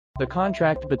The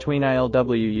contract between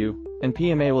ILWU and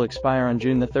PMA will expire on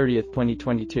June 30,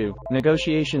 2022.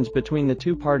 Negotiations between the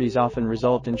two parties often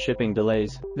result in shipping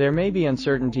delays. There may be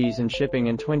uncertainties in shipping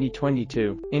in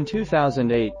 2022. In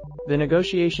 2008, the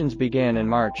negotiations began in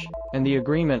March, and the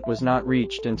agreement was not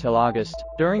reached until August.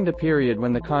 During the period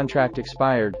when the contract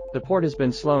expired, the port has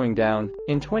been slowing down.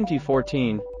 In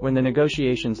 2014, when the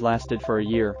negotiations lasted for a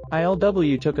year,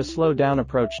 ILWU took a slow-down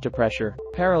approach to pressure,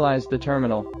 paralyzed the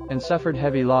terminal, and suffered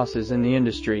heavy losses in the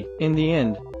industry. In the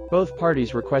end, both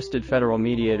parties requested federal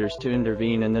mediators to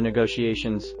intervene in the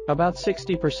negotiations. About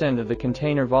 60% of the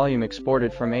container volume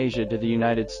exported from Asia to the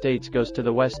United States goes to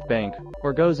the West Bank,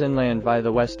 or goes inland via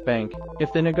the West Bank.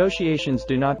 If the negotiations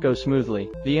do not go smoothly,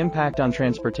 the impact on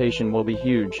transportation will be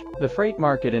huge. The freight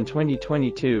market in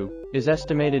 2022 is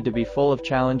estimated to be full of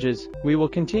challenges. We will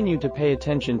continue to pay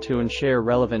attention to and share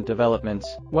relevant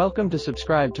developments. Welcome to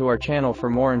subscribe to our channel for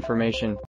more information.